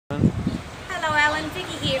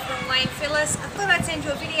Wayne Phyllis. I thought I'd send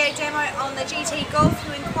you a video demo on the GT Golf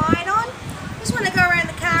you inquired on. Just want to go around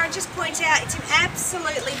the car and just point out it's in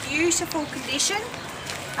absolutely beautiful condition.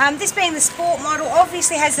 This being the sport model,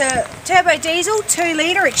 obviously has a turbo diesel, 2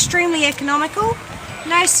 litre, extremely economical.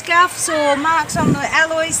 No scuffs or marks on the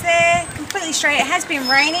alloys there, completely straight. It has been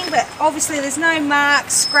raining, but obviously there's no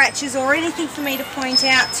marks, scratches or anything for me to point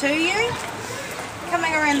out to you.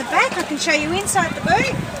 Coming around the back, I can show you inside the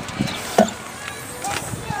boot.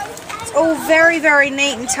 It's all very, very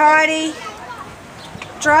neat and tidy.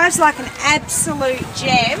 Drives like an absolute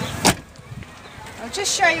gem. I'll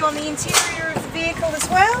just show you on the interior of the vehicle as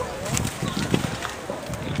well.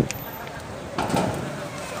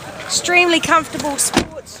 Extremely comfortable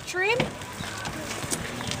sports trim.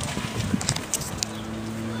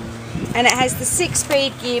 And it has the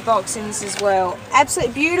 6-speed gearbox in this as well.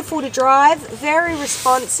 Absolutely beautiful to drive, very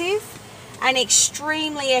responsive and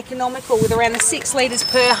extremely economical with around the 6 litres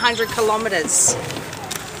per 100 kilometres.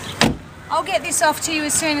 I'll get this off to you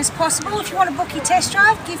as soon as possible. If you want to book your test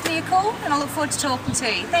drive, give me a call and I look forward to talking to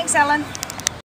you. Thanks, Alan.